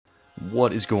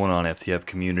What is going on, FTF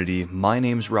community? My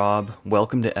name's Rob.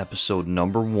 Welcome to episode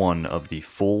number 1 of the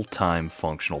Full-Time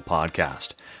Functional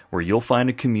Podcast, where you'll find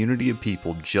a community of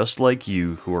people just like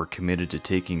you who are committed to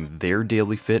taking their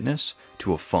daily fitness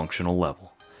to a functional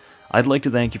level. I'd like to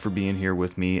thank you for being here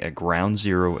with me at ground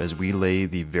zero as we lay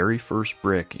the very first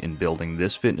brick in building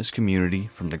this fitness community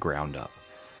from the ground up.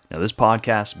 Now, this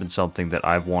podcast has been something that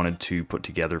I've wanted to put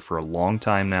together for a long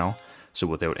time now, so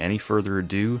without any further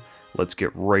ado, let's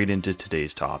get right into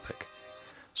today's topic.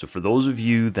 So for those of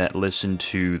you that listened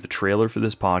to the trailer for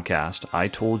this podcast, I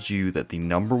told you that the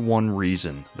number one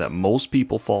reason that most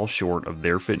people fall short of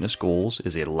their fitness goals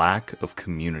is a lack of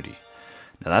community.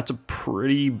 Now that's a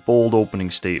pretty bold opening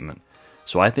statement,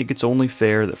 so I think it's only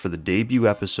fair that for the debut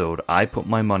episode, I put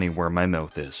my money where my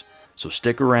mouth is. So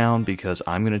stick around because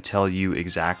I'm going to tell you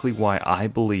exactly why I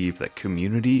believe that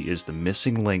community is the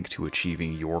missing link to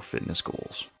achieving your fitness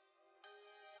goals.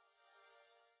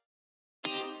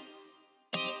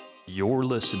 You're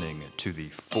listening to the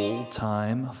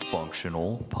Full-Time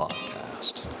Functional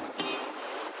Podcast.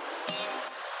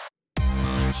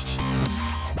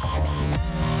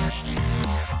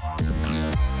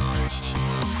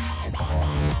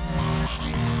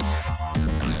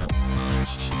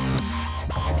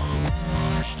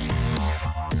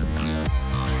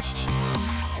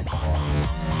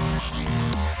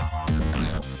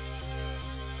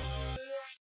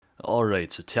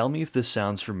 Alright, so tell me if this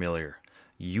sounds familiar.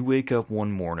 You wake up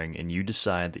one morning and you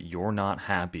decide that you're not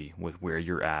happy with where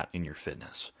you're at in your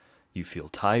fitness. You feel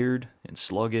tired and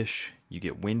sluggish, you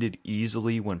get winded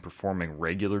easily when performing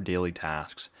regular daily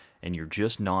tasks, and you're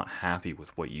just not happy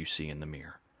with what you see in the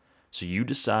mirror. So you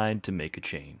decide to make a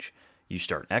change. You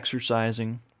start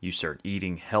exercising, you start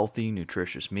eating healthy,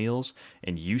 nutritious meals,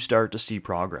 and you start to see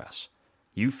progress.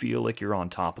 You feel like you're on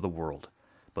top of the world.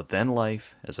 But then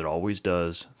life, as it always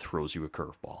does, throws you a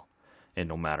curveball. And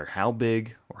no matter how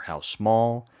big or how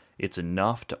small, it's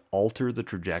enough to alter the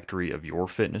trajectory of your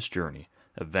fitness journey,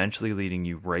 eventually leading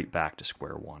you right back to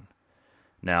square one.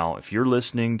 Now, if you're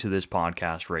listening to this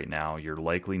podcast right now, you're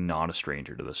likely not a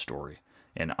stranger to this story,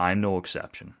 and I'm no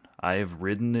exception. I have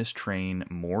ridden this train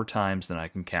more times than I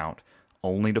can count,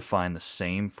 only to find the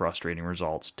same frustrating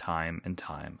results time and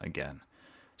time again.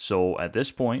 So at this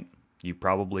point, you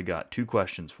probably got 2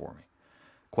 questions for me.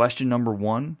 Question number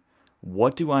 1,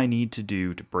 what do I need to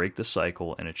do to break the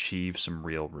cycle and achieve some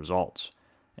real results?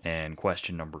 And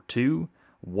question number 2,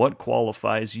 what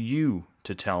qualifies you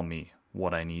to tell me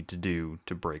what I need to do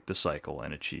to break the cycle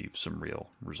and achieve some real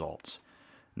results?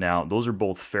 Now, those are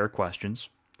both fair questions.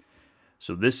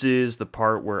 So this is the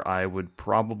part where I would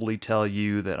probably tell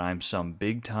you that I'm some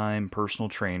big-time personal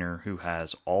trainer who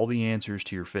has all the answers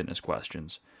to your fitness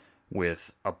questions,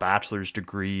 with a bachelor's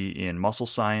degree in muscle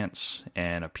science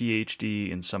and a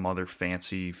PhD in some other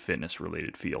fancy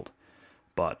fitness-related field.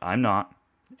 But I'm not,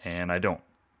 and I don't.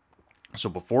 So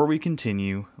before we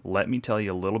continue, let me tell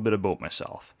you a little bit about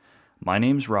myself. My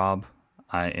name's Rob.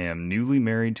 I am newly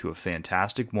married to a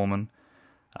fantastic woman.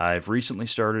 I've recently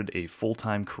started a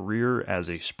full-time career as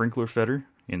a sprinkler fitter,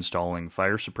 installing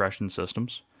fire suppression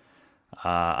systems.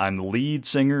 I'm the lead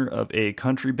singer of a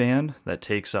country band that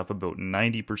takes up about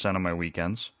 90% of my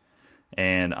weekends,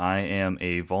 and I am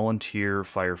a volunteer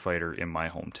firefighter in my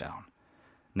hometown.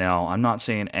 Now, I'm not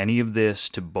saying any of this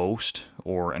to boast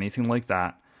or anything like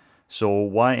that, so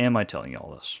why am I telling you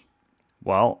all this?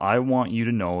 Well, I want you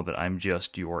to know that I'm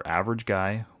just your average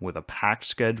guy with a packed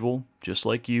schedule, just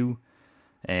like you,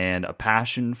 and a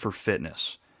passion for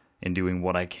fitness, and doing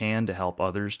what I can to help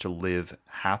others to live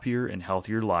happier and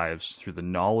healthier lives through the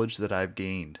knowledge that I've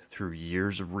gained through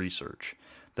years of research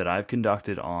that I've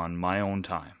conducted on my own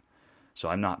time. So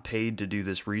I'm not paid to do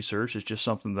this research, it's just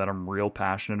something that I'm real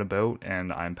passionate about,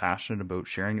 and I'm passionate about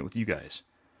sharing it with you guys.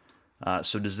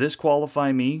 So does this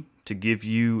qualify me to give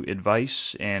you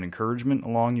advice and encouragement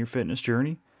along your fitness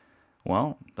journey?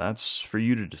 Well, that's for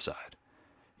you to decide.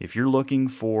 If you're looking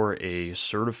for a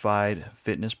certified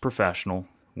fitness professional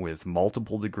with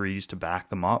multiple degrees to back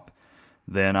them up,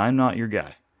 then I'm not your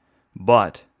guy.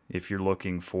 But if you're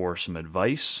looking for some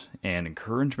advice and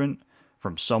encouragement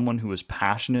from someone who is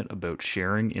passionate about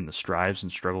sharing in the strives and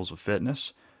struggles of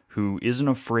fitness, who isn't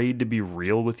afraid to be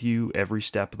real with you every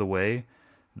step of the way,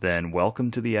 then welcome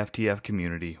to the FTF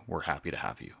community. We're happy to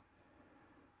have you.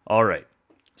 All right,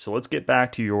 so let's get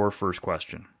back to your first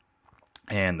question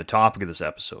and the topic of this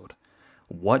episode.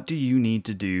 What do you need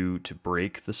to do to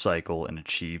break the cycle and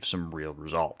achieve some real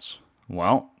results?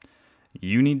 Well,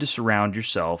 you need to surround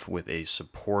yourself with a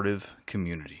supportive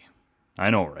community. I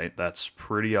know, right? That's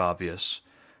pretty obvious.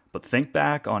 But think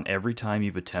back on every time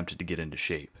you've attempted to get into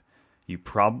shape. You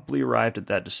probably arrived at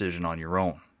that decision on your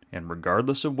own. And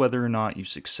regardless of whether or not you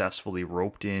successfully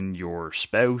roped in your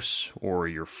spouse or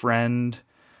your friend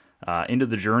into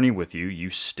the journey with you, you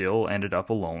still ended up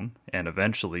alone and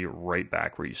eventually right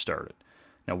back where you started.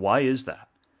 Now, why is that?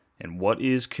 And what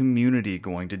is community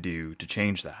going to do to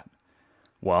change that?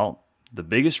 Well, the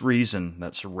biggest reason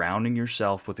that surrounding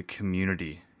yourself with a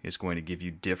community is going to give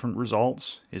you different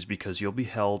results is because you'll be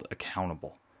held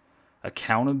accountable.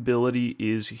 Accountability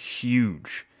is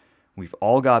huge. We've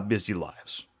all got busy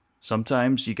lives.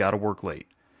 Sometimes you got to work late.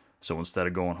 So instead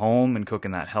of going home and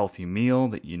cooking that healthy meal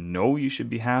that you know you should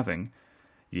be having,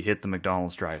 you hit the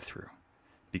McDonald's drive-thru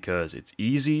because it's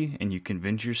easy and you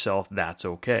convince yourself that's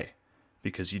okay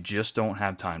because you just don't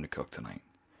have time to cook tonight.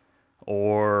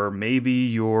 Or maybe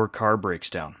your car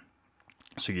breaks down.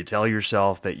 So you tell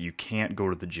yourself that you can't go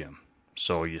to the gym.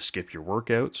 So you skip your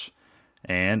workouts.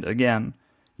 And again,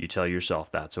 you tell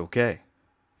yourself that's okay.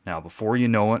 Now, before you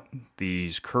know it,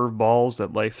 these curveballs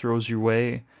that life throws your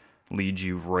way lead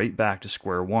you right back to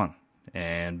square one.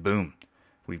 And boom,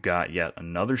 we've got yet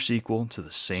another sequel to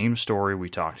the same story we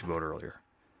talked about earlier.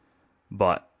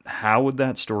 But how would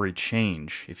that story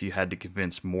change if you had to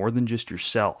convince more than just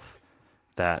yourself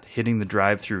that hitting the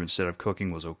drive-thru instead of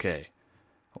cooking was okay?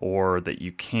 Or that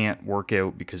you can't work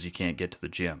out because you can't get to the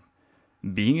gym?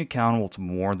 Being accountable to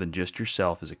more than just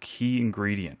yourself is a key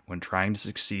ingredient when trying to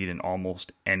succeed in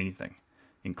almost anything,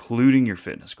 including your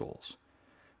fitness goals.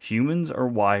 Humans are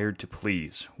wired to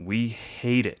please. We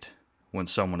hate it when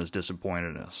someone is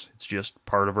disappointed in us. It's just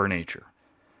part of our nature.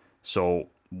 So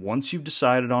once you've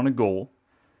decided on a goal,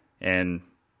 and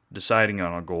deciding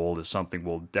on a goal is something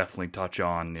we'll definitely touch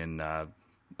on in, I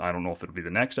don't know if it'll be the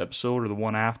next episode or the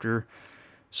one after,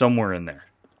 somewhere in there.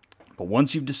 But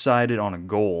once you've decided on a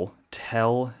goal,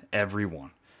 tell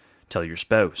everyone. Tell your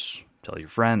spouse, tell your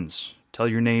friends, tell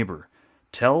your neighbor,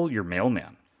 tell your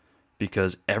mailman.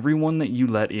 Because everyone that you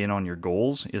let in on your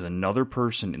goals is another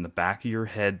person in the back of your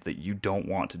head that you don't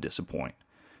want to disappoint.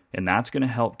 And that's going to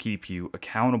help keep you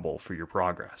accountable for your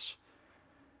progress.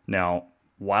 Now,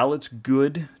 while it's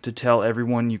good to tell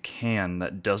everyone you can,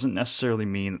 that doesn't necessarily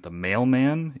mean that the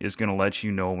mailman is going to let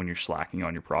you know when you're slacking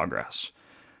on your progress,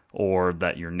 or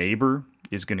that your neighbor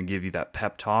is going to give you that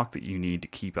pep talk that you need to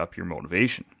keep up your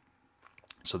motivation.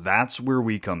 So that's where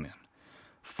we come in.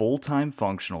 Full-Time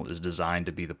Functional is designed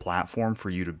to be the platform for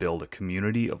you to build a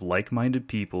community of like-minded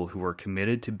people who are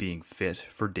committed to being fit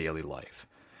for daily life.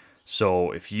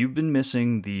 So if you've been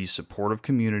missing the supportive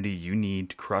community you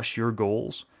need to crush your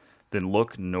goals, then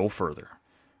look no further.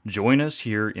 Join us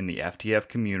here in the FTF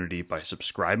community by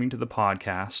subscribing to the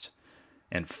podcast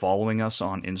and following us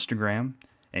on Instagram,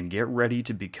 and get ready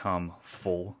to become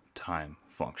full-time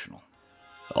functional.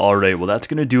 Alright, well that's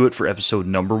going to do it for episode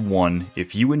number 1.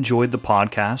 If you enjoyed the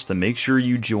podcast, then make sure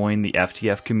you join the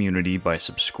FTF community by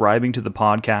subscribing to the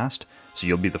podcast so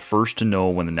you'll be the first to know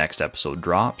when the next episode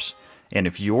drops. And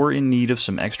if you're in need of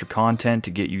some extra content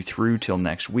to get you through till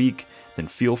next week, then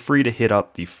feel free to hit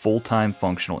up the Full-Time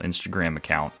Functional Instagram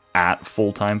account at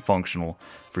Full-Time Functional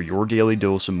for your daily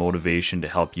dose of motivation to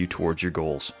help you towards your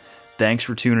goals. Thanks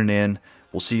for tuning in.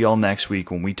 We'll see y'all next week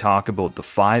when we talk about the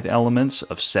 5 elements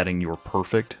of setting your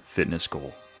perfect fitness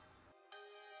goal.